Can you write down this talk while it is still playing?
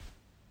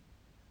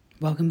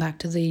Welcome back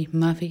to the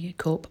Murphy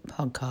Corp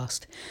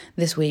podcast.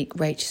 This week,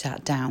 Rach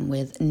sat down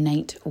with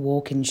Nate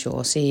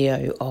Walkinshaw,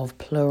 CEO of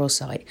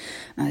Pluralsight.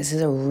 Now, this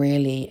is a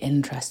really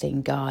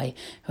interesting guy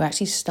who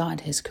actually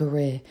started his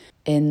career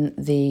in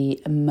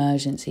the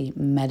emergency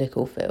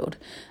medical field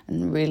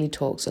and really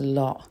talks a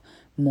lot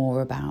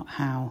more about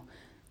how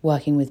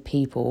working with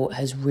people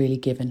has really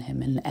given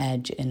him an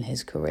edge in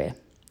his career.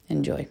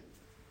 Enjoy.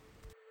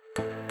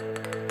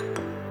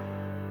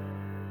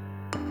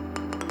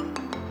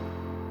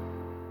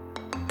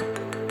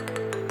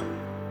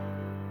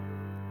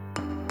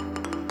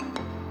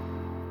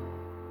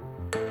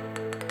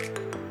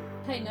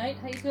 Hey Nate,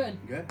 how you doing?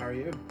 Good. How are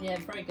you? Yeah,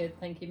 very good,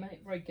 thank you, mate.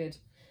 Very good.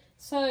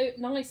 So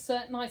nice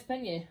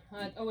venue.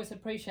 I always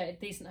appreciate a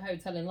decent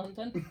hotel in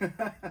London.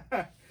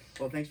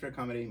 Well, thanks for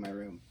accommodating my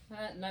room.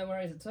 No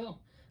worries at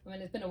all. I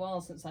mean, it's been a while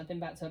since I've been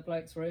back to a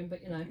bloke's room,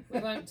 but you know, we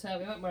won't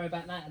worry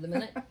about that at the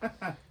minute.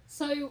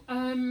 So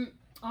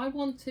I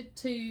wanted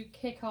to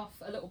kick off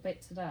a little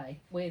bit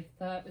today with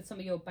some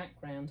of your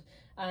background.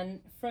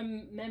 And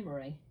from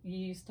memory,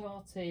 you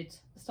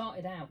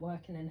started out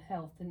working in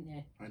health, didn't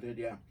you? I did,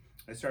 yeah.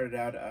 I started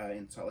out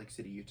in Salt Lake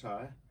City,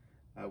 Utah,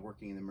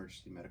 working in the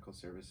emergency medical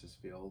services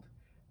field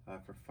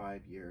for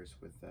 5 years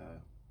with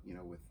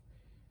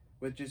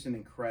just an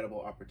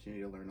incredible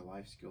opportunity to learn a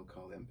life skill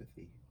called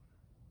empathy.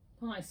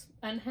 Nice.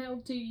 And how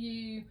do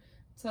you?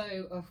 So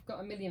I've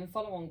got a million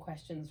follow-on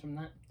questions from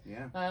that.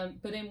 Yeah.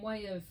 But in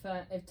way of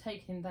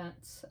taking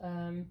that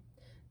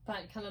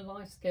kind of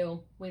life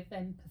skill with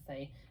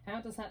empathy,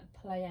 how does that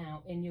play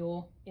out in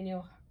your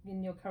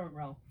current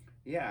role?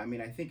 Yeah, I mean,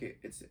 I think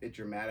it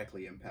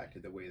dramatically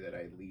impacted the way that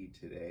I lead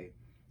today.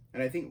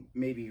 And I think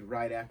maybe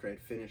right after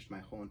I'd finished my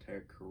whole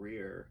entire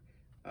career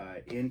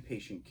in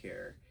patient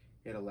care,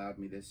 it allowed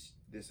me this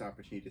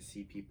opportunity to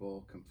see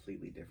people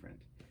completely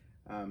different.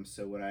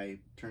 So when I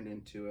turned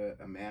into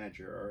a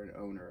manager or an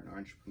owner, an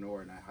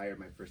entrepreneur, and I hired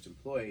my first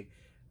employee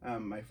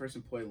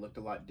looked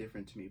a lot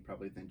different to me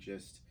probably than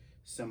just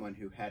someone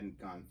who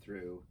hadn't gone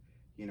through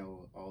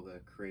all the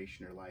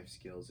creation or life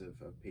skills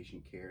of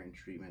patient care and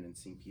treatment and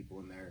seeing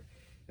people in their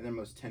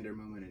most tender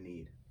moment of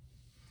need.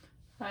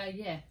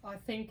 Yeah, I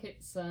think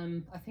it's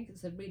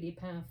a really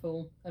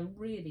powerful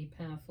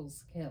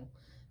skill,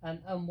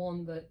 and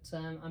one that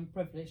I'm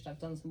privileged. I've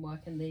done some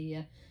work in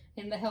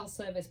the health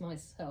service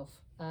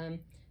myself, and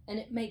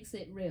it makes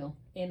it real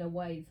in a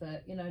way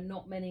that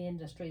not many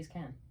industries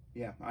can.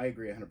 Yeah, I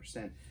agree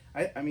 100%.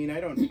 I mean, I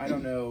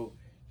don't know.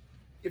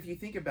 If you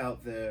think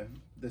about the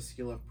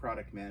skill of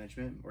product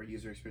management or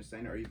user experience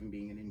design or even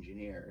being an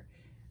engineer,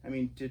 I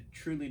mean, to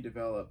truly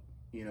develop,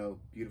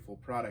 beautiful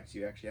products,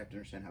 you actually have to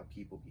understand how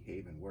people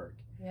behave and work.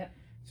 Yeah.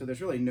 So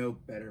there's really no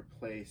better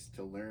place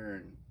to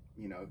learn,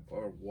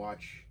 or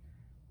watch,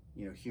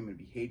 human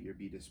behavior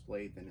be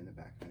displayed than in the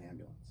back of an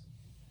ambulance.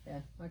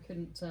 Yeah, I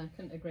couldn't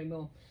agree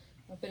more.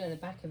 I've been in the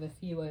back of a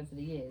few over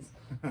the years,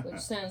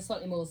 which sounds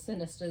slightly more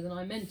sinister than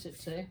I meant it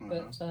to,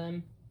 but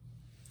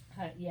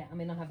yeah, I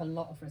mean, I have a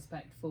lot of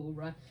respect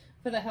for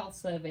the health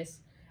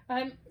service.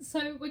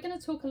 So we're going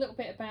to talk a little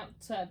bit about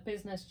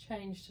business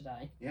change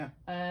today. Yeah.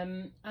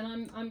 And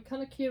I'm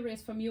kind of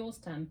curious from your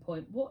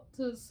standpoint, what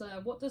does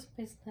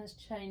business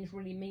change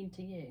really mean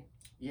to you?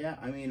 Yeah,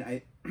 I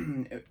mean,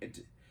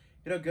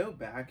 it'll go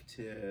back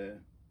to,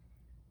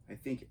 I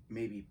think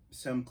maybe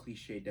some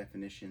cliche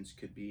definitions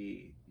could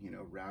be,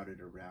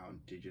 routed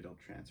around digital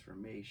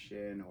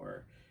transformation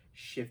or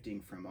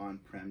shifting from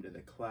on-prem to the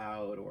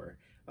cloud, or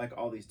like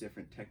all these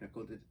different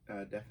technical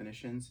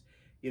definitions.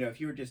 If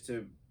you were just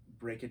to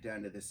break it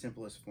down to the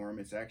simplest form,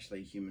 it's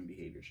actually human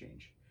behavior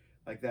change.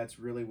 Like that's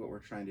really what we're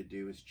trying to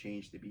do, is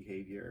change the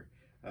behavior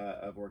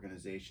of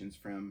organizations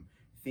from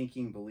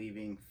thinking,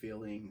 believing,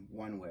 feeling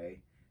one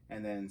way,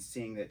 and then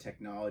seeing that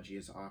technology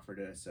has offered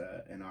us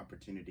an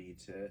opportunity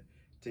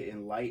to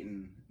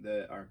enlighten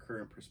our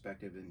current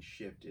perspective and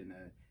shift in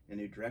a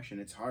new direction.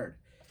 It's hard.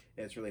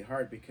 It's really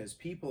hard because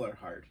people are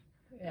hard.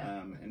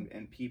 Yeah.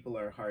 And people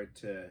are hard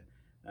to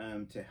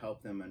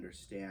help them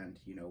understand,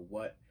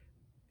 what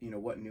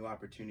new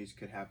opportunities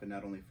could happen,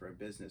 not only for a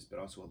business, but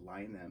also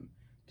align them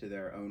to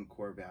their own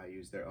core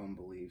values, their own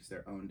beliefs,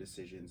 their own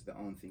decisions, the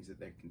own things that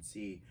they can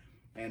see,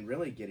 and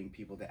really getting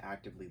people to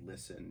actively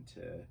listen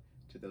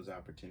to those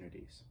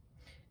opportunities.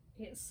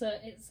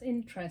 It's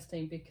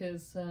interesting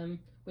because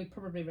we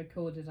probably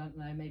recorded, I don't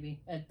know, maybe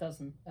a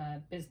dozen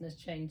business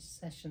change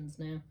sessions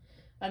now.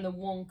 And the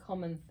one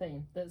common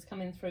theme that's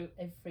coming through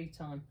every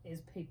time is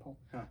people.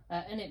 Huh.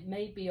 And it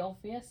may be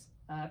obvious,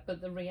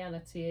 but the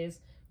reality is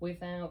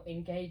without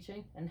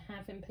engaging and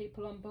having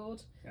people on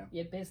board,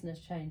 your business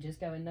change is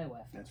going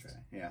nowhere fast. That's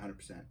right. Yeah,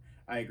 100%.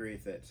 I agree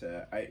with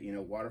that.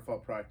 Waterfall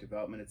product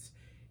development,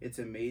 it's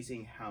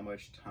amazing how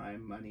much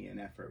time, money, and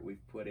effort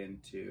we've put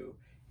into,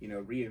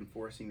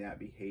 reinforcing that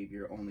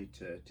behavior only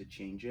to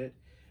change it.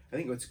 I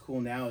think what's cool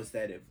now is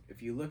that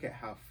if you look at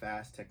how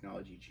fast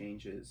technology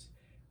changes,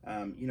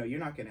 you're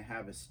not going to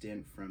have a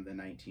stint from the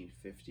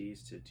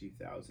 1950s to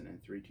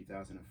 2003,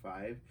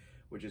 2005,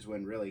 which is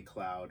when really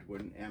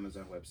when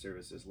Amazon Web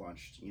Services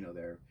launched,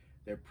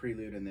 their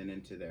Prelude and then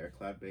into their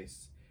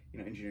cloud-based,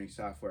 engineering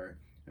software.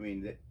 I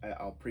mean,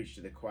 I'll preach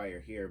to the choir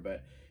here,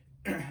 but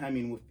I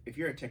mean, if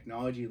you're a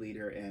technology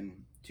leader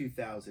in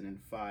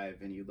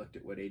 2005 and you looked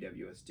at what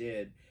AWS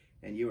did,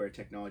 and you were a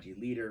technology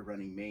leader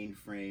running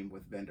mainframe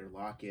with vendor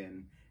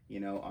lock-in,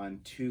 on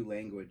two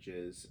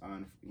languages,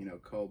 on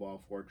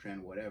COBOL,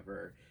 Fortran,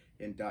 whatever,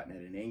 in .NET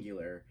and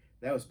Angular,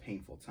 that was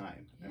painful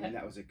time. I mean,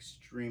 that was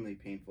extremely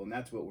painful, and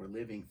that's what we're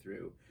living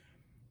through.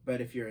 But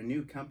if you're a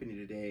new company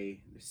today,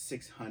 there's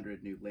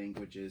 600 new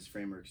languages,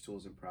 frameworks,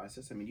 tools, and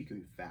process. I mean, you can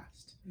be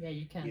fast. Yeah,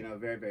 you can.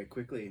 Very, very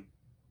quickly.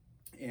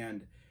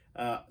 And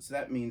so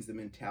that means the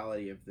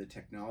mentality of the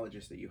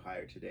technologist that you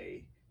hire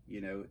today,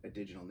 a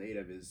digital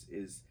native,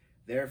 is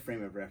their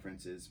frame of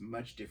reference is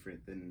much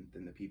different than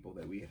the people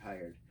that we had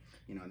hired,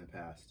 in the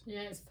past.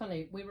 Yeah, it's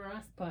funny. We were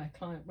asked by a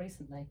client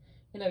recently,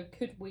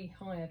 could we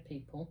hire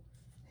people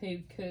who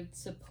could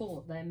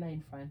support their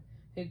mainframe,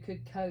 who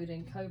could code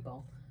in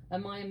COBOL?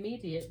 And my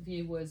immediate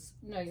view was,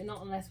 no,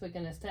 not unless we're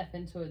going to step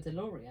into a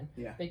DeLorean,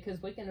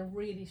 because we're going to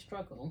really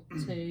struggle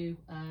to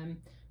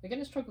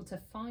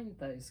find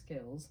those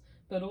skills,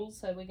 but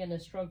also we're going to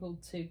struggle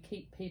to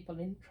keep people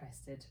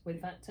interested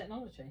with that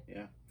technology.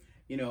 Yeah,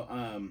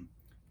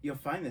 you'll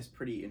find this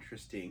pretty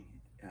interesting.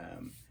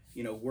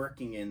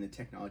 Working in the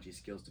technology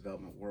skills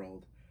development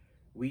world,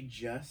 we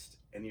just,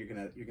 and you're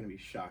gonna be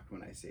shocked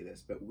when I say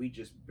this, but we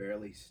just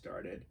barely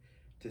started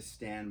to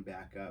stand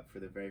back up for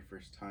the very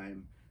first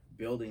time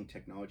building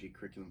technology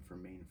curriculum for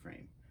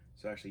mainframe.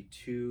 So actually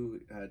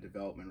 2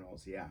 development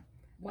roles.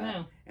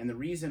 Wow. And the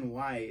reason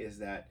why is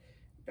that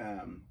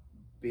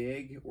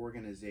big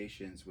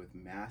organizations with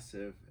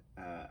massive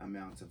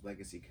amounts of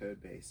legacy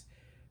code base,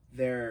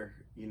 their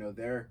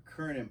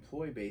current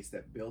employee base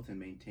that built and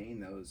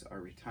maintained those are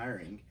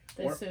retiring.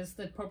 This is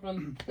the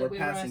problem that we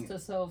were asked to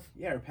solve.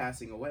 Yeah, or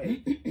passing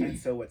away. And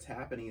so what's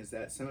happening is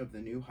that some of the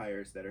new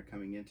hires that are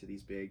coming into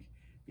these big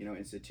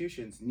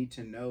institutions need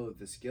to know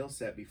the skill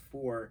set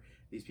before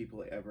these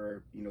people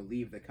ever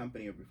leave the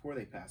company or before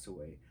they pass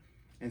away.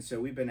 And so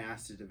we've been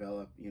asked to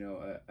develop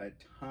a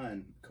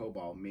ton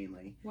COBOL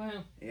mainly.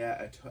 Wow.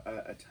 Yeah,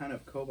 a ton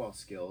of COBOL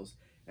skills,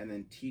 and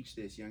then teach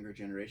this younger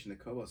generation the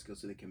COBOL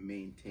skills so they can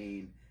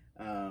maintain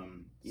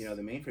the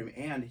mainframe.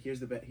 And here's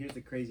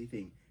the crazy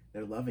thing: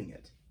 they're loving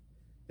it.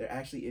 They're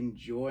actually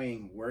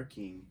enjoying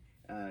working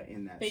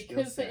in that skill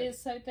because set. It is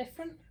so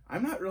different.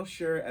 I'm not real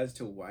sure as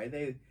to why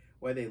they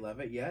love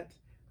it yet,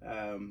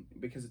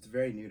 because it's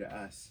very new to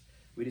us.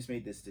 We just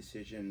made this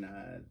decision.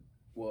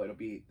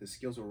 The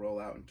skills will roll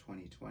out in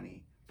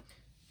 2020.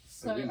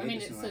 So I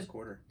mean,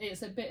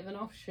 it's a bit of an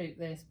offshoot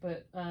this,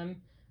 but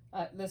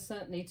there's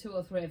certainly 2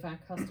 or 3 of our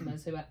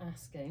customers who are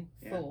asking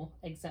for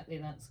exactly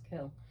that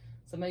skill.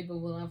 So maybe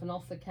we'll have an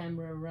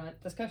off-the-camera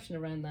discussion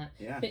around that.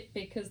 Yeah.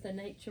 Because the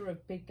nature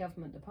of big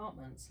government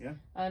departments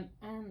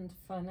and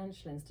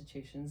financial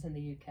institutions in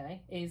the UK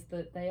is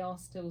that they are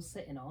still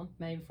sitting on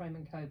mainframe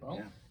and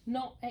COBOL,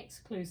 not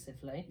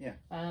exclusively,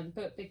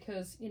 but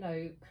because,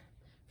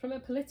 from a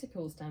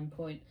political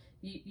standpoint,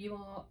 you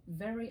are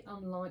very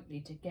unlikely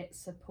to get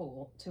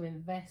support to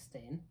invest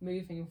in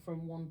moving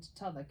from one to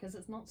t'other because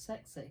it's not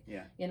sexy.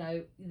 Yeah.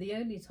 The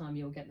only time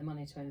you'll get the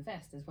money to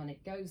invest is when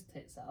it goes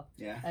tits up.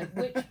 Yeah. At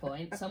which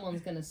point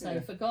someone's going to say,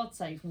 for God's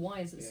sake, why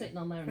is it sitting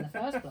on there in the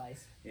first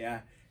place?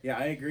 Yeah,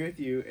 I agree with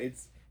you. It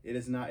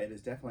is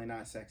definitely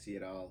not sexy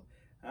at all.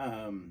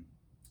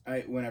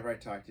 Whenever I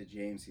talk to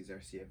James, he's our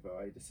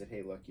CFO, I just said,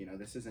 hey, look,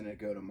 this isn't a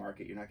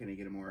go-to-market. You're not going to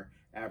get a more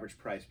average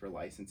price per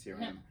license here.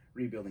 I'm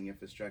rebuilding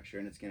infrastructure,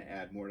 and it's going to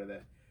add more to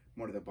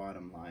the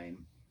bottom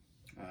line.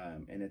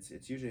 And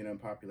it's usually an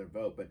unpopular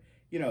vote, but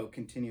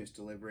continuous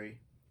delivery,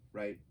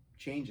 right,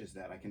 changes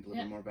that. I can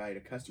deliver more value to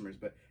customers,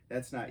 but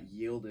that's not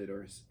yielded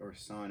or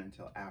sawn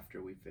until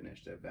after we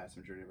finished a vast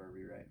majority of our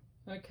rewrite.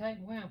 Okay.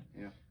 Wow.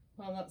 Yeah.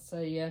 Well, that's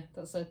a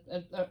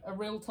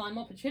real-time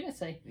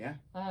opportunity. Yeah.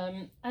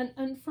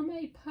 And from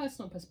a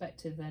personal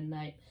perspective, then,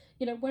 Nate,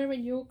 where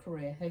in your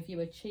career have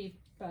you achieved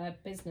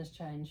business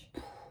change?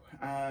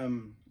 I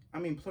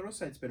mean,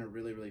 Pluralsight's been a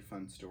really, really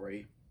fun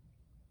story.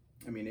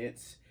 I mean,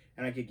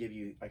 and I could give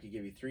you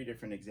 3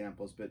 different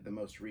examples, but the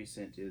most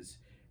recent is,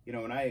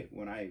 when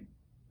I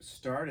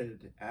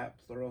started at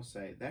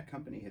Pluralsight, that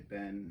company had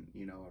been,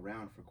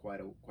 around for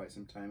quite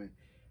some time. I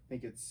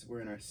think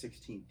we're in our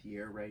 16th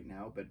year right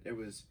now, but it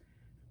was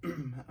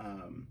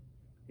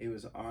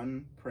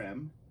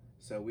on-prem,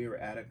 so we were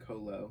at a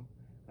colo,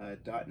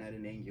 .NET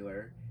and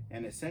Angular,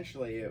 and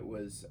essentially it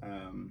was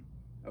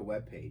a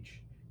web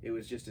page. It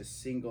was just a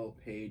single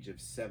page of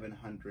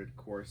 700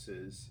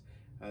 courses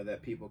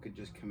that people could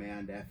just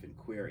Command F and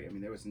query. I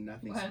mean, there was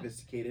nothing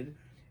sophisticated,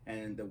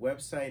 and the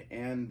website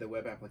and the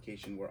web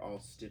application were all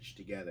stitched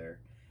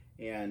together.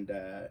 And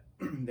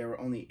there were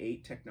only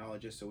 8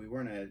 technologists, so we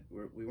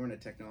weren't a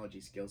technology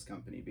skills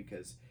company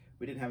because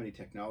we didn't have any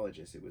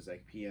technologists. It was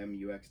like PM,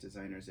 UX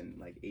designers, and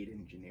like 8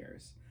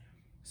 engineers.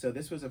 So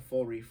this was a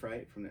full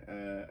rewrite from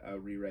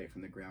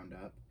the ground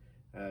up.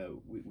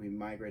 We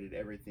migrated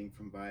everything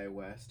from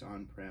BioWest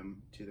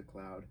on-prem to the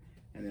cloud,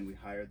 and then we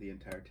hired the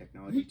entire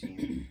technology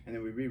team, and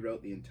then we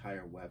rewrote the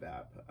entire web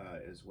app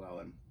as well.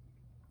 And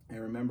I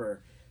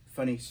remember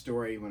funny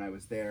story when I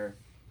was there.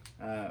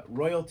 The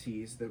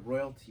royalties.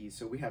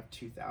 So we have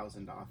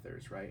 2,000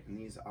 authors, right? And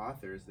these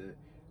authors that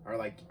are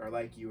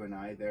like you and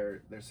I.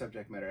 They're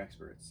subject matter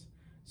experts.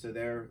 So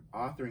they're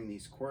authoring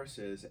these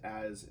courses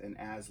as an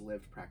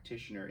as-lived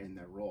practitioner in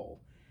their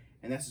role.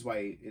 And this is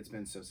why it's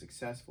been so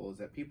successful, is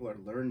that people are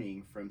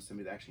learning from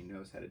somebody that actually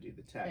knows how to do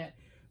the tech. Yeah.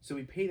 So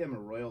we pay them a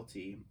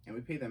royalty, and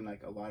we pay them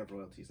like a lot of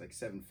royalties, like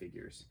 7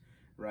 figures,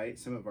 right?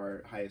 Some of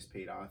our highest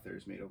paid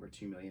authors made over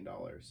 $2 million.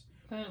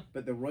 Wow.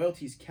 But the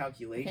royalties I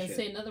calculation... can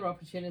see another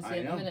opportunity I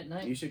in know. a minute,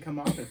 Nate. You should come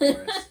often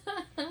for us.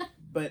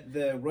 But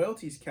the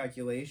royalties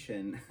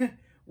calculation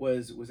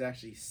was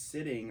actually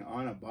sitting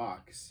on a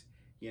box,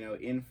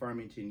 in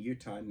Farmington,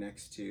 Utah,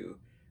 next to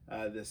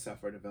this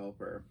software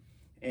developer.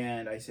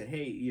 And I said,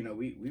 hey,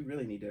 we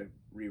really need to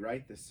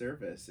rewrite this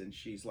service. And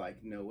she's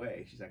like, no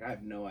way. She's like, I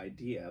have no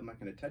idea. I'm not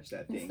going to touch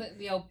that thing. It's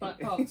the old black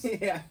box.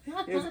 Yeah.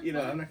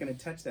 I'm not going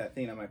to touch that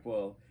thing. I'm like,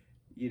 well,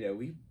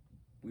 we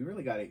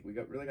really got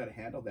to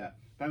handle that.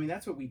 But I mean,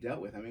 that's what we dealt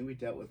with. I mean, we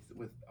dealt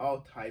with all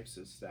types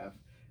of stuff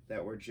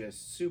that were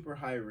just super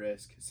high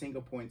risk,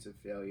 single points of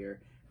failure.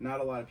 Not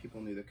a lot of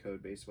people knew the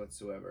code base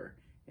whatsoever.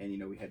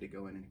 And, we had to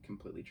go in and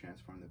completely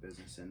transform the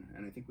business, and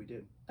I think we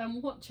did.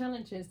 And what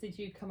challenges did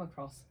you come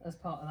across as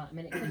part of that? I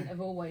mean, it couldn't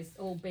have always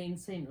all been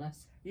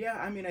seamless. Yeah,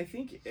 I mean, I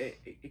think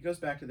it goes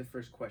back to the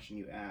first question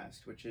you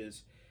asked, which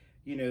is,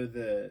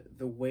 the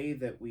way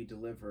that we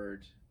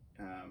delivered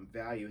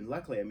value. And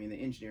luckily, I mean,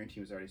 the engineering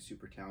team was already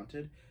super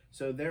talented,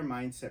 so their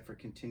mindset for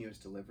continuous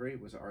delivery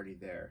was already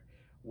there.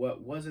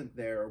 What wasn't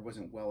there or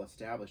wasn't well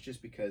established,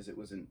 just because it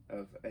wasn't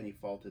of any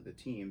fault of the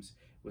teams,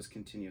 was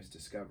continuous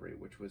discovery,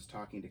 which was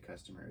talking to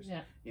customers,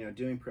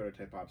 doing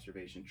prototype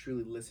observation,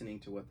 truly listening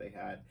to what they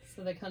had.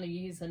 So they kind of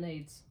user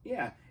needs.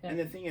 Yeah. And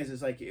the thing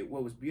is like,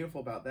 what was beautiful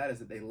about that is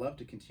that they love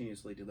to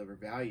continuously deliver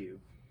value,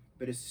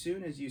 but as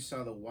soon as you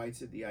saw the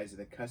whites of the eyes of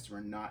the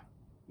customer not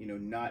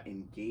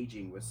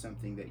engaging with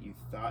something that you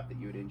thought that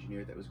you had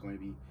engineered that was going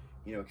to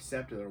be,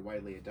 accepted or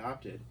widely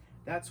adopted,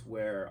 that's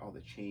where all the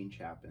change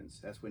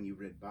happens. That's when you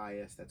rid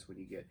bias. That's when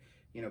you get,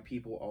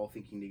 people all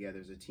thinking together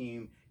as a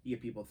team. You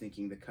get people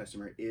thinking the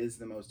customer is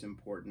the most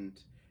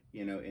important,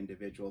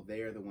 individual.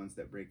 They are the ones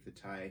that break the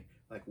tie,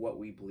 like what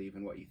we believe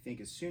and what you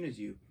think. As soon as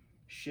you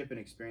ship an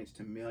experience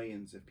to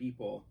millions of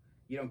people,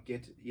 you don't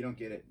get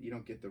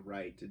the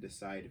right to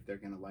decide if they're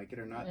going to like it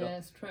or not. Yeah,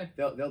 that's true.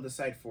 They'll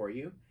decide for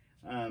you.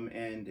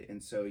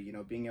 And so,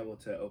 being able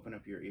to open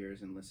up your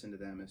ears and listen to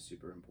them is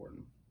super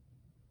important.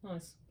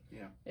 Nice.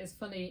 Yeah. It's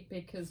funny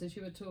because as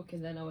you were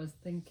talking then I was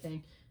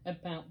thinking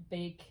about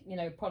big,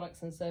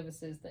 products and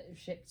services that have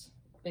shipped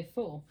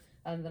before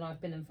and that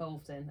I've been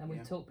involved in. And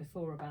we've talked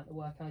before about the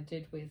work I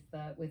did with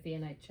the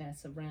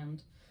NHS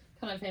around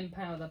kind of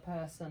empower the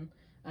person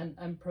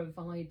and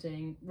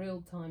providing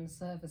real-time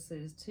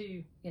services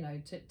to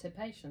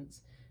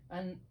patients.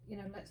 And,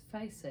 let's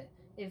face it,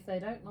 if they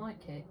don't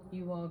like it,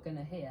 you are going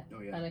to hear.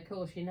 Oh, yeah. And of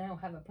course, you now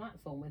have a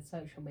platform with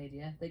social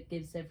media that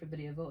gives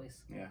everybody a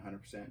voice. Yeah,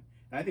 100%.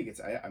 And I think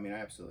I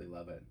absolutely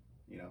love it.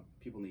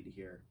 People need to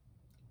hear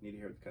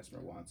what the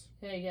customer wants.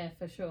 Yeah,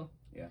 for sure.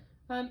 Yeah.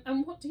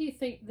 And what do you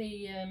think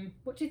the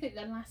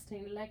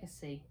lasting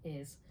legacy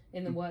is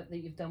in the work that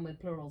you've done with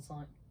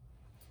Pluralsight?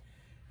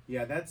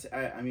 Yeah,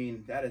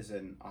 that is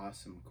an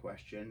awesome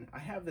question. I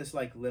have this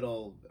like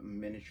little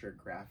miniature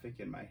graphic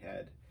in my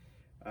head.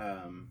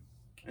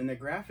 And the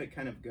graphic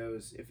kind of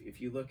goes, if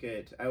you look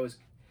at, I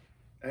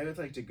would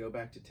like to go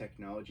back to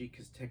technology,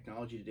 because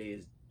technology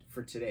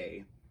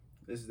today,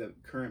 this is the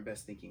current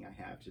best thinking I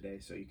have today,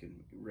 so you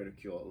can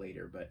ridicule it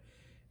later, but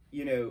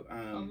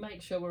I'll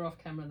make sure we're off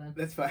camera then.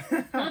 That's fine.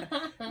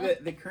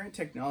 The current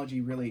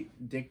technology really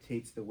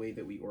dictates the way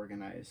that we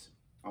organize.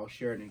 I'll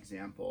share an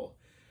example.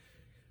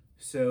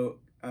 So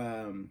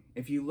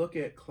if you look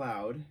at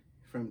cloud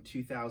from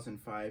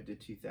 2005 to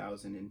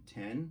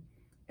 2010,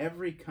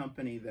 every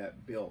company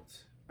that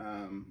built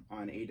on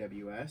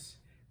AWS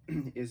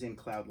is in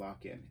cloud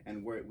lock-in,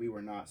 and we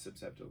were not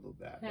susceptible to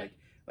that. Yeah.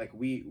 Like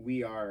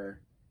we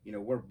are,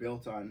 we're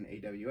built on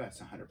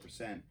AWS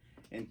 100%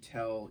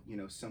 until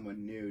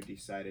someone new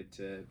decided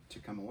to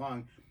come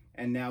along,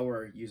 and now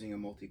we're using a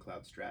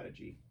multi-cloud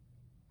strategy.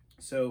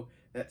 So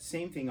that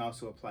same thing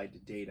also applied to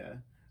data,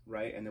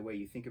 right? And the way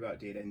you think about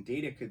data, and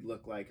data could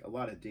look like, a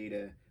lot of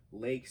data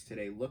lakes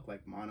today look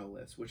like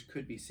monoliths, which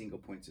could be single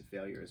points of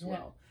failure as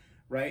well.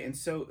 Right, and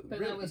so but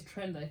really, that was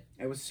trendy.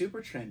 It was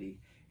super trendy,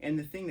 and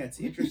the thing that's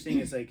interesting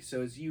is like,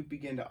 so as you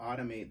begin to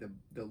automate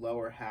the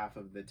lower half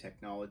of the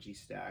technology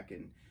stack,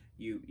 and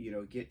you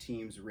get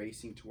teams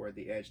racing toward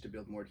the edge to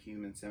build more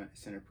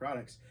human-centered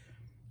products.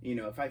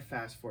 If I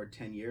fast forward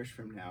 10 years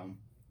from now,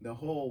 the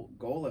whole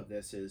goal of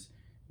this is,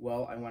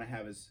 well, I want to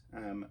have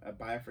a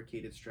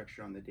bifurcated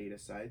structure on the data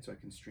side, so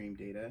I can stream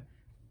data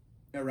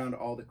around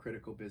all the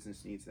critical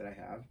business needs that I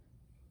have.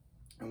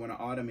 I want to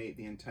automate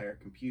the entire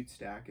compute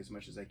stack as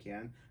much as I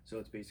can, so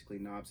it's basically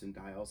knobs and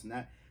dials, and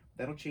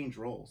that'll change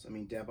roles. I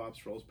mean,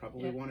 DevOps roles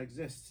probably won't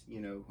exist,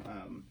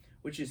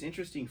 which is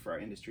interesting for our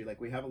industry.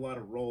 Like, we have a lot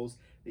of roles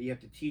that you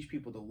have to teach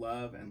people to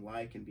love and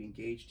like and be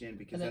engaged in,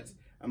 because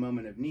a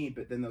moment of need,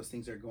 but then those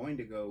things are going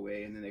to go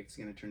away, and then it's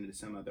going to turn into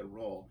some other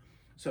role.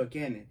 So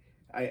again,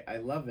 I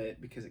love it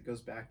because it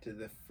goes back to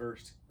the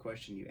first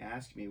question you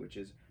asked me, which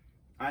is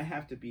I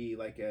have to be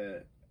like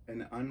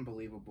an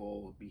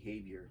unbelievable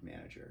behavior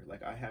manager.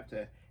 Like I have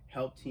to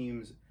help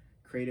teams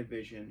create a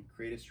vision,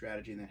 create a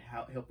strategy, and then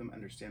help them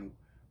understand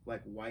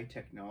like why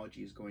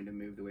technology is going to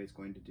move the way it's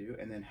going to do,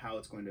 and then how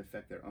it's going to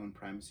affect their own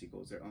primacy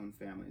goals, their own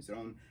families, their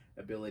own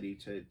ability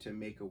to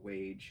make a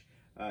wage,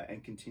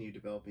 and continue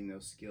developing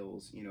those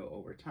skills,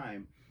 over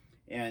time.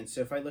 And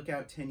so if I look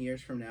out 10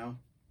 years from now,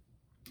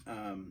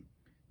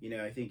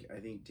 I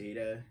think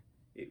data,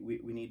 we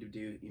need to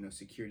do,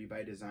 security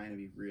by design and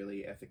be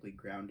really ethically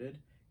grounded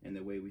in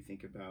the way we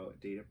think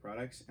about data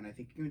products. And I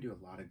think you're going to do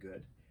a lot of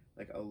good,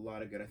 like a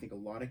lot of good. I think a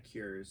lot of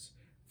cures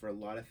for a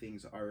lot of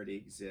things already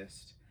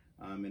exist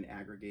in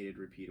aggregated,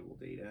 repeatable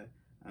data.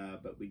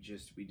 But we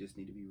just need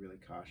to be really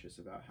cautious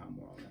about how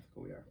moral and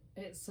ethical we are.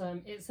 It's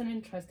an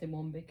interesting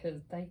one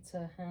because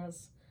data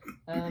has,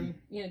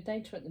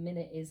 data at the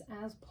minute is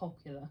as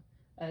popular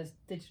as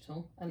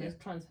digital and as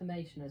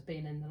transformation has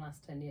been in the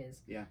last 10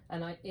 years. Yeah.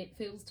 And it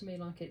feels to me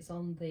like it's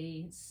on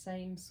the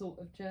same sort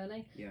of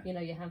journey. Yeah.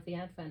 You have the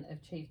advent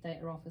of chief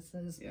data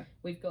officers. Yeah.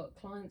 We've got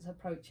clients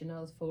approaching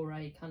us for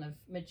a kind of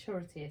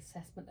maturity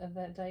assessment of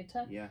their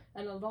data. Yeah.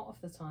 And a lot of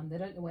the time they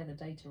don't know where the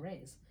data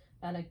is.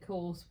 And of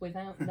course,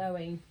 without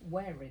knowing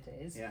where it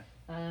is,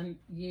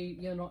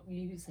 you're not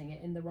using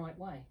it in the right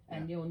way,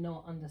 and you're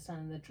not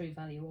understanding the true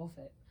value of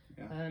it.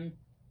 Yeah.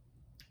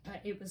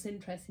 It was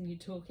interesting you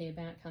talking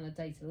about kind of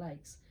data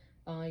lakes.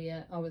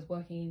 I was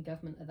working in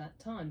government at that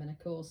time, and of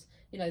course,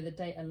 the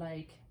data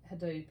lake,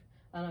 Hadoop,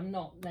 and I'm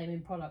not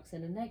naming products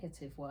in a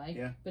negative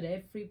way, but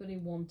everybody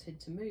wanted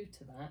to move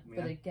to that.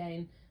 But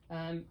again,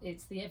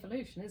 it's the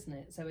evolution, isn't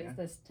it? So it's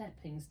the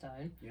stepping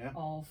stone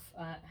of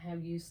how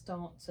you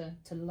start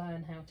to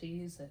learn how to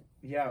use it.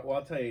 Yeah, well,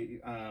 I'll tell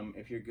you,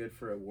 if you're good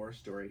for a war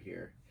story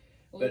here.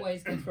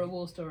 Always good for a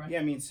war story.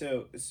 Yeah, I mean,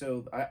 so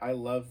I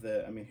love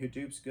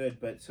Hadoop's good,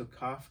 but so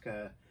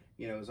Kafka,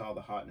 is all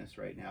the hotness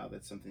right now.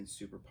 That's something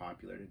super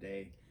popular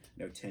today.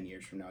 10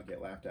 years from now, I'll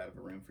get laughed out of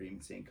a room for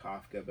even saying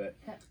Kafka. But,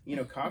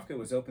 Kafka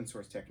was open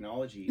source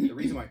technology. The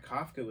reason why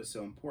Kafka was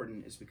so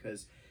important is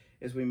because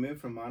as we move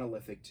from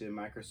monolithic to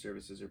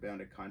microservices or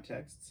bounded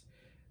contexts,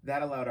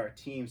 that allowed our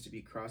teams to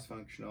be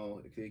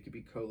cross-functional. They could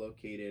be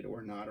co-located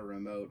or not a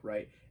remote,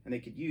 right? And they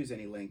could use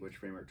any language,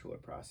 framework, tool, or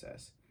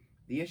process.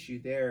 The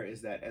issue there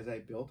is that as I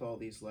built all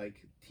these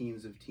like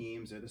teams of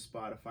teams, or the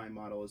Spotify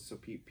model is so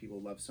people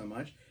love so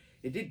much,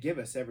 it did give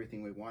us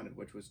everything we wanted,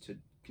 which was to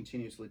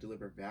continuously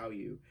deliver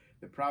value.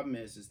 The problem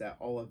is that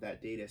all of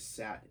that data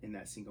sat in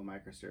that single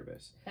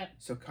microservice.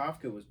 So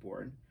Kafka was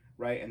born,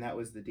 right? And that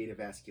was the data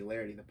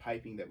vascularity, the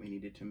piping that we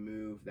needed to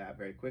move that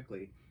very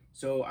quickly.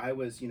 So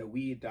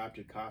we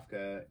adopted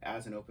Kafka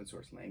as an open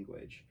source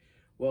language.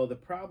 Well, the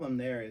problem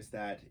there is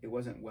that it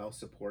wasn't well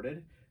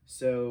supported.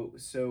 So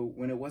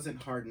when it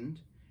wasn't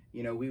hardened,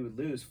 we would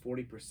lose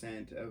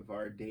 40% of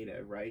our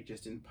data, right?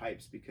 Just in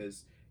pipes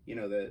because,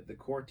 the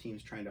core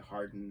team's trying to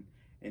harden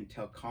and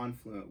tell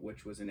Confluent,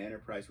 which was an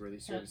enterprise-worthy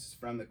services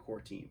from the core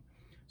team.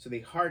 So they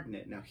harden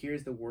it. Now,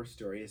 here's the worst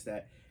story is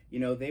that,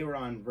 they were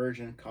on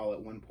version, call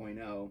it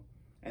 1.0,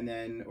 and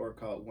then, or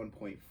call it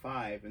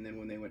 1.5, and then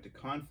when they went to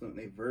Confluent,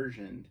 they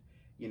versioned,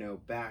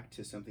 back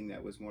to something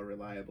that was more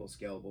reliable,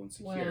 scalable, and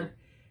secure. Wow.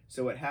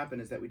 So what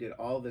happened is that we did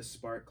all this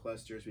Spark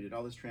clusters, we did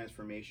all this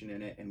transformation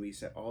in it, and we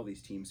set all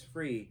these teams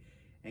free,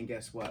 and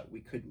guess what?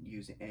 We couldn't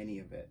use any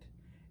of it.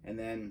 And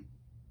then,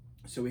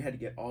 so we had to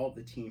get all of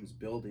the teams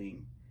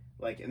building,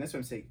 and that's what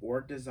I'm saying,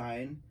 org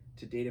design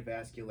to data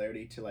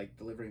vascularity to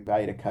delivering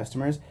value to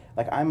customers.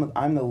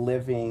 I'm the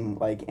living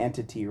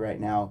entity right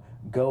now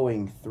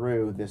going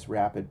through this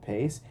rapid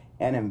pace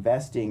and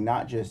investing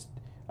not just,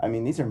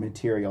 these are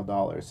material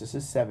dollars. This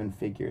is 7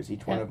 figures.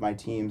 Each one of my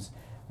teams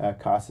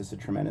costs us a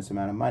tremendous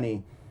amount of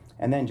money,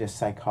 and then just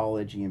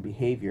psychology and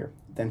behavior.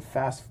 Then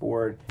fast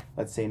forward,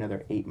 let's say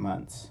another 8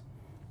 months.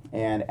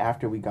 And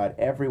after we got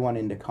everyone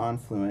into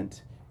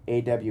Confluent,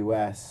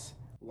 AWS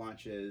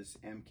launches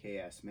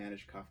MKS,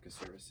 Managed Kafka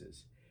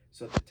Services.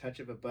 So at the touch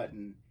of a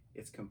button,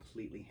 it's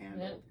completely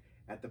handled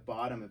at the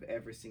bottom of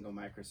every single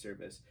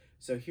microservice.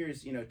 So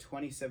here's,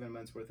 27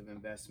 months worth of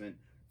investment,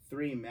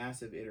 3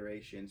 massive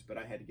iterations, but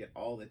I had to get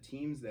all the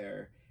teams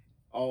there,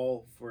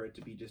 all for it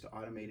to be just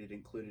automated,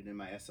 included in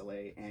my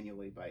SLA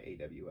annually by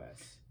AWS.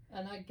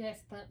 And I guess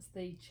that's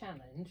the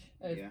challenge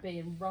of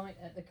being right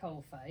at the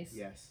coalface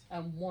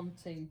and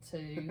wanting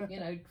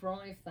to,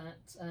 drive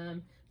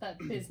that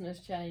business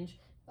change.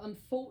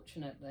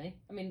 Unfortunately,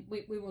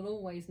 we will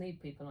always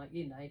need people like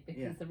you, Nate,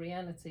 because the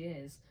reality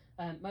is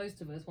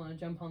most of us want to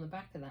jump on the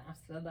back of that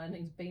after the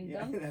learning's been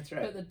done. That's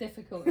right. But the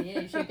difficulty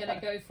is you're going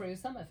to go through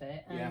some of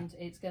it and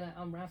it's going to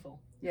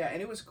unravel. Yeah,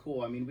 and it was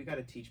cool. We got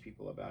to teach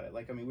people about it.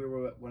 We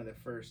were one of the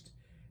first,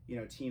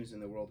 teams in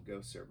the world to go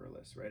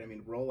serverless, right?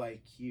 Role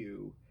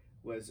IQ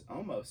was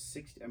almost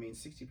 60%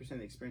 of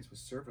the experience was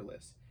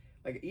serverless.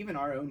 Even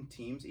our own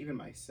teams, even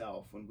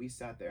myself, when we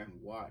sat there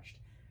and watched,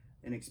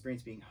 an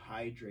experience being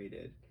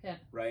hydrated, Yeah.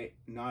 right?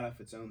 Not off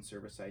its own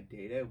server side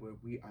data. Where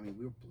we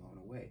were blown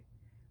away.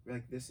 We're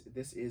like, this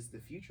is the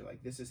future.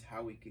 Like, this is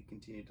how we could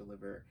continue to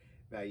deliver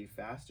value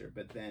faster.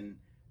 But then,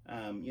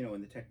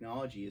 when the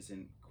technology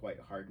isn't quite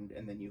hardened,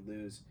 and then you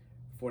lose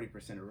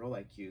 40% of role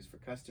IQs for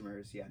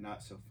customers, yeah,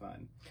 not so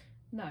fun.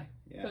 No.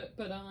 Yeah.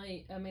 But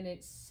I mean,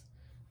 it's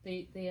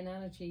the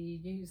analogy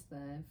you use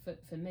there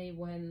for me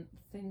when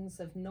things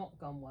have not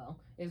gone well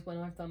is when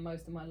I've done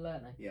most of my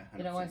learning. Yeah, 100%.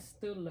 You know, I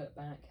still look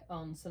back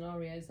on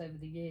scenarios over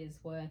the years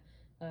where,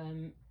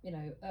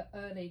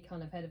 early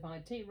kind of head of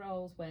IT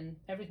roles when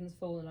everything's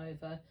fallen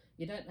over,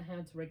 you don't know how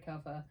to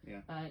recover.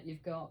 Yeah.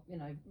 You've got,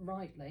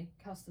 rightly,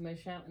 customers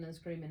shouting and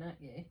screaming at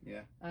you.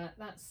 Yeah.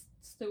 That's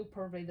still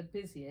probably the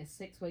busiest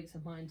 6 weeks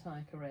of my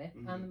entire career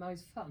and the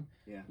most fun.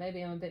 Yeah.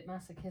 Maybe I'm a bit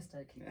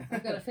masochistic.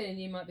 I've got a feeling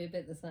you might be a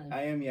bit the same.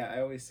 I am, yeah.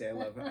 I always say I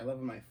love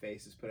when my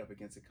face is put up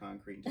against the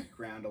concrete and just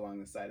ground along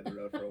the side of the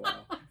road for a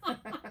while.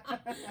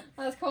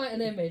 That's quite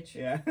an image.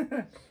 Yeah.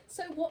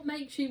 So what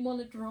makes you want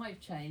to drive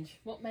change?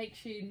 What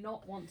makes you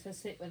not want to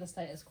sit with the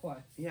status quo?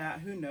 Yeah,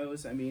 who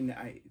knows? I mean,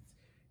 I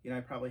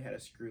probably had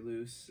a screw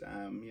loose,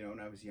 when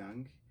I was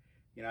young.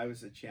 I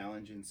was a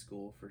challenge in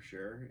school for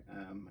sure.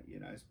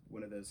 I was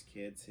one of those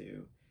kids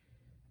who,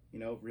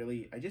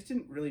 really, I just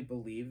didn't really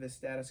believe the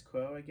status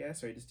quo, I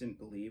guess, or I just didn't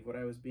believe what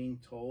I was being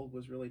told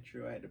was really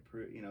true. I had to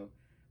prove,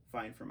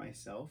 find for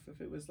myself if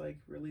it was like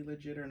really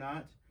legit or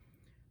not.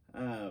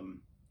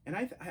 And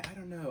I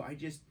don't know.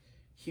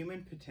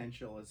 Human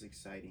potential is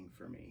exciting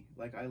for me.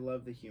 Like, I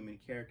love the human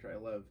character. I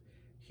love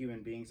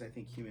human beings. I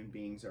think human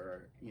beings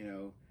are,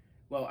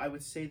 well, I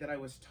would say that I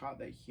was taught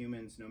that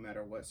humans, no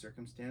matter what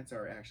circumstance,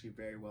 are actually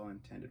very well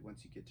intended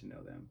once you get to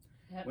know them.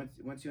 Yep.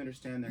 Once you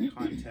understand their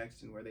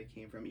context and where they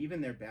came from,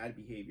 even their bad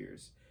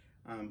behaviors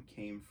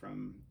came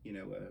from,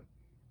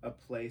 a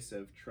place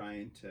of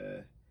trying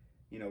to,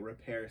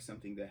 repair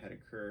something that had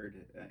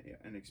occurred,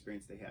 an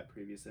experience they had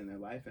previously in their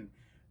life. And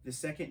the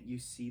second you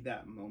see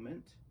that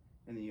moment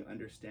and then you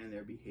understand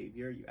their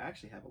behavior, you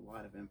actually have a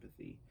lot of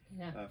empathy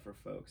for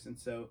folks. And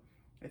so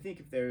I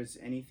think if there's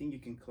anything, you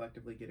can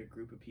collectively get a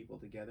group of people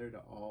together to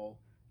all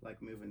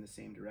like move in the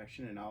same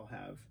direction and all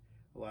have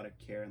a lot of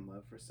care and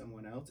love for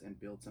someone else and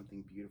build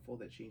something beautiful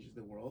that changes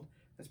the world.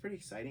 That's pretty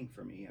exciting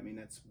for me. I mean,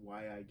 that's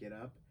why I get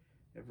up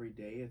every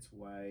day. It's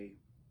why,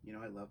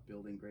 I love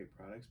building great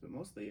products, but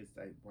mostly it's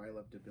why I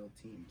love to build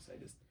teams.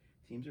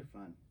 Teams are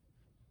fun.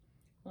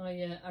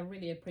 I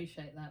really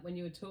appreciate that. When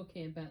you were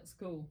talking about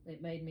school,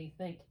 it made me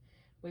think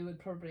we would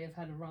probably have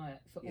had a riot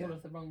for all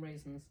of the wrong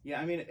reasons. Yeah,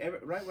 I mean,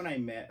 right when I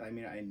met,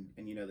 and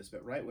you know this,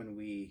 but right when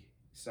we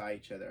saw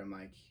each other, I'm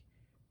like,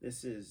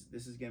 this is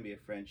going to be a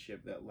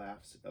friendship that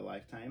lasts a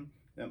lifetime.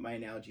 My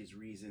analogy is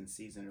reason,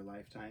 season, or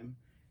lifetime.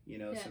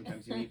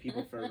 Sometimes you meet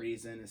people for a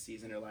reason, a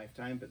season, or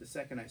lifetime, but the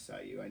second I saw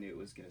you, I knew it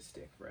was going to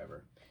stick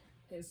forever.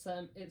 It's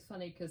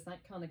funny because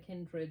that kind of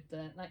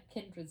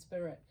kindred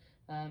spirit,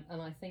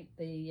 and I think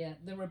the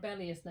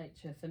rebellious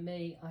nature for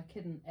me, I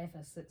couldn't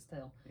ever sit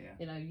still.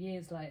 Yeah.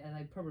 Years later,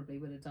 they probably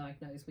would have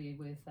diagnosed me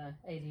with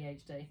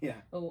ADHD. Yeah.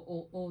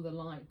 Or the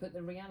like. But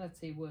the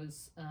reality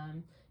was,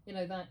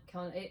 that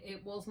kind of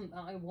it wasn't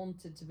that I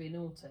wanted to be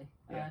naughty.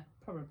 Yeah.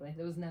 Probably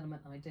there was an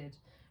element I did,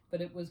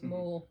 but it was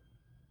more.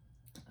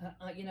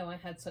 I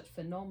had such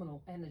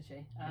phenomenal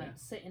energy.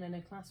 Sitting in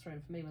a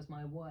classroom for me was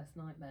my worst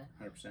nightmare.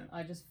 100%.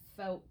 I just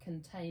felt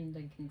contained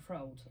and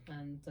controlled,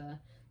 and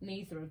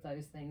neither of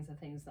those things are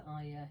things that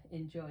I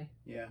enjoy.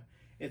 Yeah,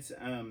 it's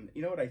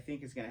what I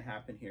think is going to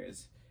happen here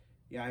is,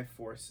 I have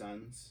 4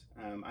 sons.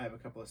 I have a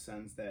couple of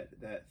sons that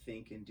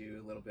think and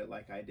do a little bit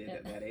like I did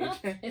at that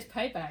age. It's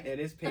payback. It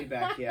is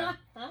payback, yeah.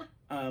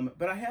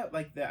 But I have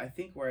I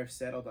think where I've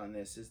settled on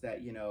this is that,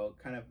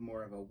 kind of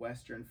more of a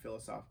Western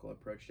philosophical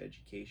approach to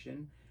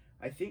education.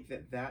 I think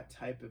that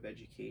type of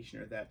education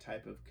or that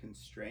type of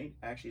constraint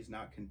actually is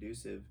not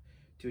conducive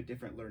to a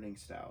different learning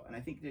style. And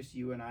I think just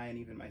you and I and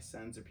even my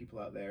sons or people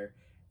out there,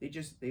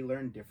 they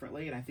learn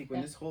differently. And I think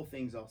when this whole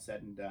thing's all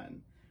said and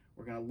done,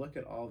 we're going to look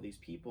at all these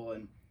people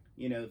and,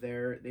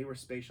 they were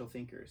spatial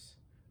thinkers.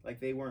 Like,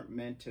 they weren't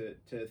meant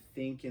to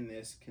think in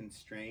this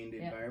constrained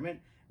environment.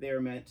 They were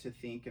meant to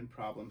think and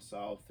problem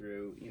solve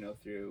through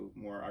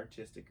more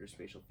artistic or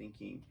spatial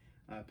thinking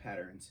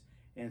patterns.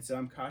 And so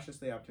I'm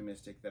cautiously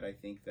optimistic that I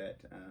think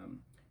that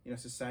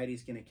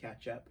society's going to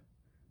catch up.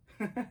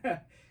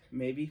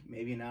 maybe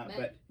not,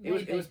 but it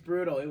was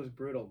brutal. It was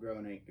brutal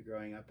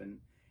growing up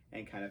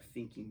and kind of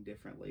thinking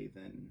differently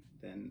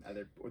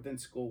than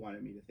school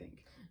wanted me to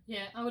think.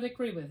 Yeah, I would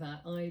agree with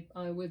that.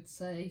 I would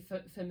say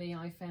for me,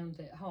 I found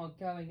it hard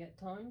going at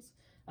times,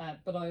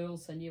 but I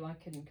also knew I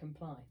couldn't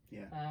comply.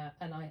 Yeah.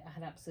 And I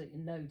had absolutely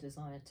no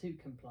desire to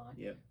comply.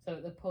 Yep. So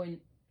at the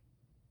point,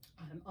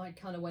 I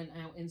kind of went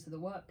out into the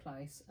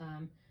workplace.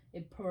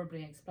 It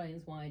probably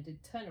explains why I did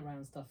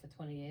turnaround stuff for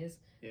 20 years,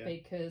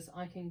 because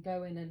I can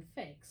go in and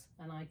fix,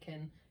 and I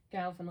can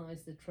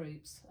galvanise the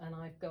troops, and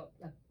I've got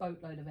a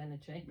boatload of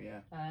energy. Yeah.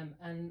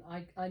 And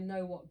I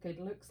know what good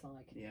looks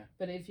like. Yeah.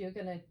 But if you're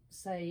going to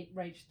say,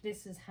 Rach,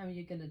 this is how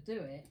you're going to do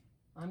it,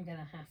 I'm going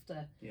to have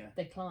to Yeah.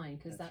 decline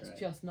because That's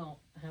that's right. just not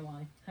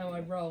how I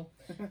roll.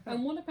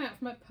 And what about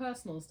from a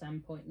personal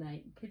standpoint,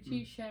 Nate? Could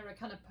you share a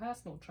kind of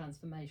personal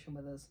transformation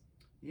with us?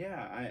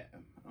 Yeah,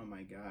 oh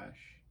my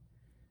gosh.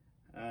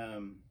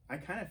 I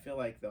kind of feel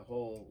like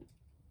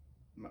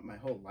my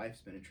whole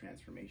life's been a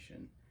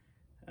transformation.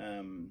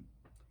 Um,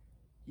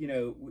 you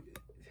know,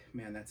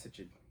 man, that's such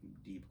a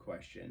deep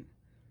question.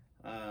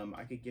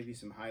 I could give you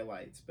some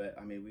highlights, but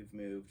I mean, we've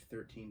moved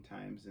 13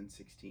 times in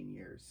 16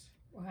 years.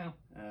 Wow.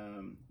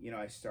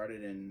 I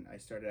started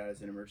out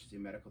as an emergency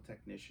medical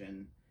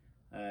technician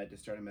to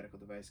start a medical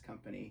device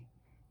company,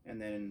 and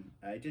then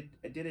I did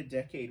a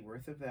decade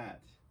worth of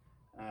that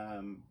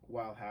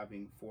while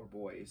having 4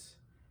 boys.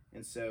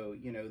 And so,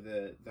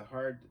 the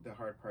hard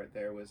part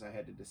there was I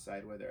had to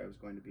decide whether I was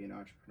going to be an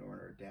entrepreneur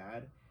or a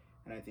dad.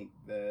 And I think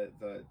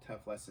the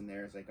tough lesson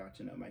there is I got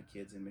to know my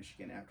kids in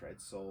Michigan after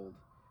I'd sold,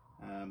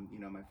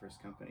 my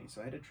first company.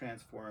 So I had to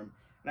transform,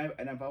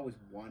 and I've always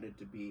wanted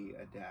to be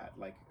a dad,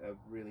 like a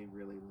really,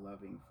 really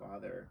loving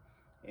father.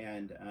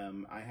 And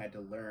I had to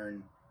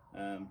learn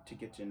to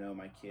get to know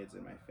my kids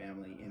and my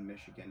family in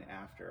Michigan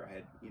after I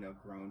had,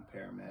 grown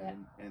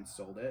ParaMed and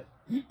sold it.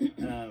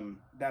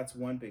 That's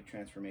one big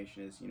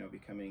transformation is,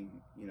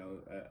 becoming,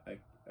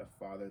 a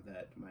father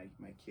that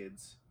my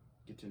kids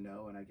get to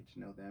know and I get to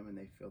know them and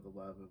they feel the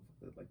love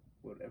of like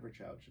what every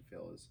child should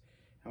feel is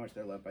how much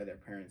they're loved by their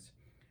parents.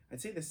 I'd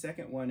say the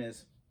second one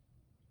is,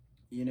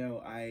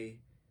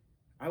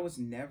 I was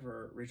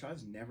never, Rachel, I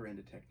was never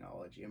into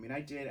technology. I mean,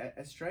 I did,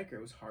 at Stryker,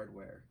 it was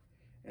hardware.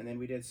 And then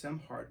we did some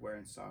hardware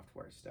and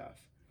software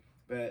stuff.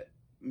 But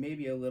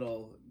maybe a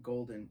little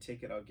golden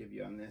ticket I'll give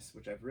you on this,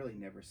 which I've really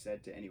never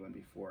said to anyone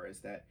before,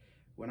 is that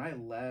when I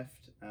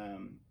left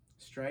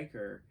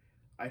Stryker,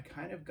 I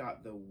kind of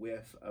got the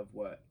whiff of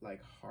what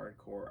like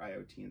hardcore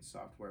IoT and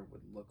software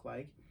would look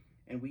like.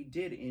 And we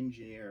did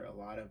engineer a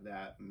lot of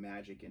that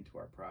magic into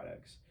our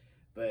products.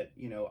 But,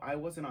 I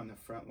wasn't on the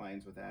front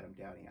lines with Adam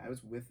Downey. I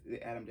was with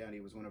Adam Downey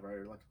was one of our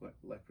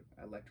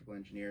electrical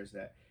engineers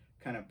that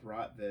kind of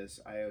brought this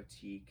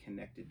IoT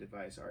connected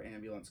device, our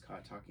ambulance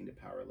cot talking to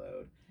power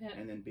load,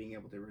 and then being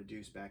able to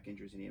reduce back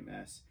injuries in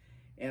EMS.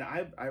 And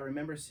I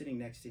remember sitting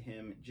next to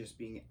him just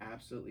being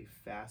absolutely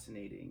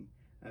fascinated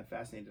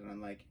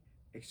on like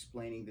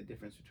explaining the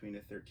difference between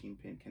a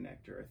 13-pin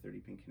connector, a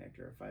 30-pin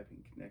connector, a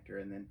 5-pin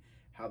connector, and then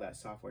how that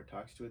software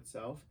talks to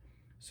itself.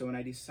 So when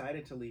I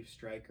decided to leave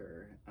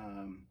Stryker,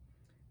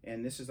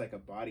 and this is like a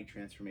body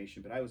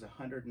transformation, but I was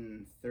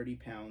 130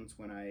 pounds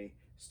when I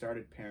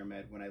started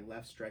ParaMed. When I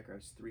left Stryker, I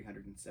was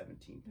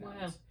 317 pounds.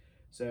 Wow.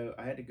 So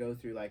I had to go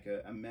through like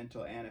a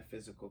mental and a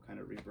physical kind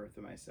of rebirth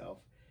of myself.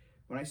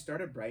 When I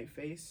started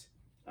Brightface,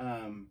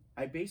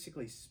 I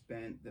basically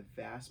spent the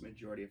vast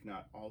majority, if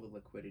not all the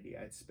liquidity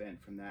I'd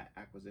spent from that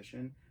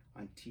acquisition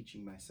on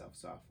teaching myself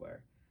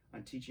software,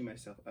 on teaching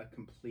myself a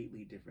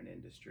completely different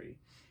industry.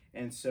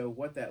 And so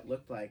what that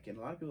looked like, and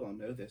a lot of people don't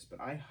know this, but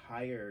I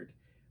hired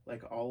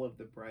like all of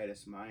the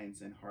brightest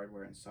minds in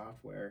hardware and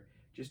software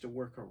just to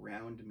work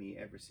around me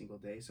every single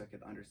day so I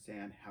could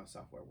understand how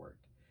software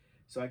worked.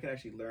 So I could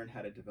actually learn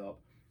how to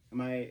develop.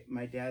 My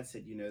dad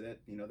said,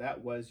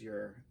 that was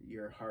your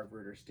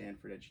Harvard or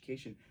Stanford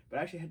education, but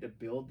I actually had to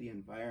build the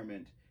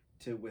environment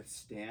to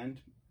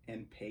withstand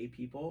and pay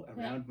people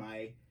around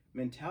my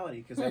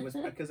mentality because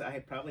I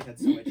had probably had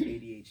so much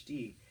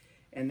ADHD.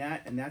 And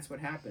that's what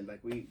happened.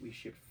 Like we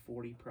shipped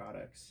 40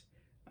 products,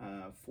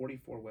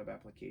 44 web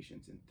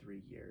applications in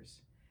 3 years.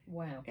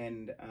 Wow.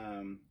 And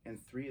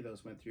 3 of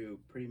those went through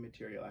pretty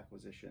material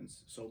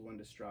acquisitions. Sold one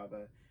to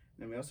Strava. And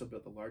then we also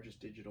built the largest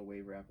digital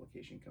waiver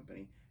application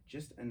company,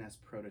 and that's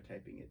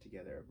prototyping it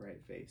together at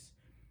Brightface.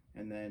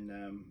 And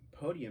then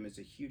Podium is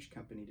a huge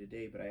company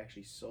today, but I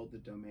actually sold the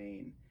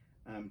domain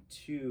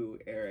to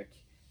Eric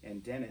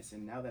and Dennis,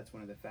 and now that's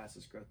one of the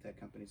fastest growth tech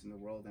companies in the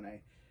world. And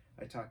I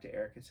talked to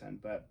Eric a ton,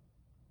 but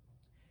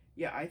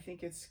yeah, I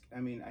think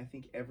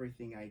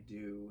everything I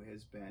do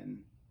has been,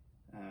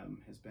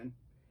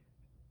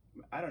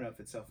 I don't know if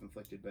it's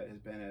self-inflicted, but has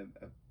been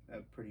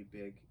a pretty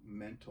big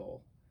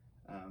mental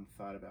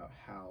thought about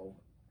how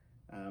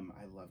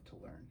I love to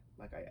learn.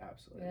 Like I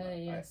absolutely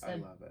I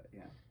love it.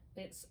 Yeah.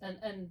 It's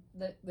and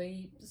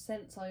the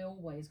sense I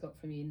always got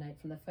from you, Nate,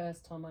 from the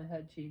first time I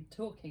heard you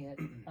talking at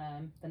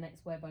the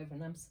Next Web over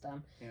in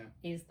Amsterdam,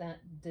 is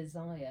that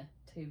desire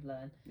to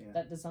learn,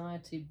 that desire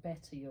to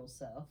better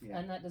yourself,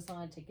 and that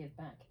desire to give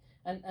back.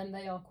 And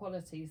they are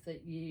qualities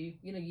that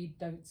you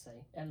don't see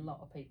in a lot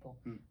of people.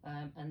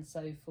 And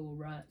so for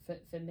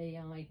me,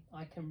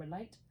 I can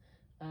relate.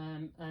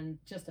 And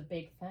just a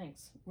big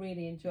thanks.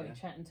 Really enjoyed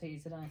chatting to you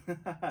today.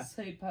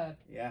 Superb.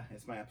 Yeah,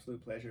 it's my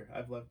absolute pleasure.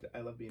 I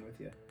love being with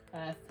you.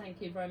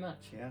 Thank you very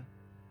much. Yeah,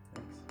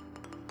 thanks.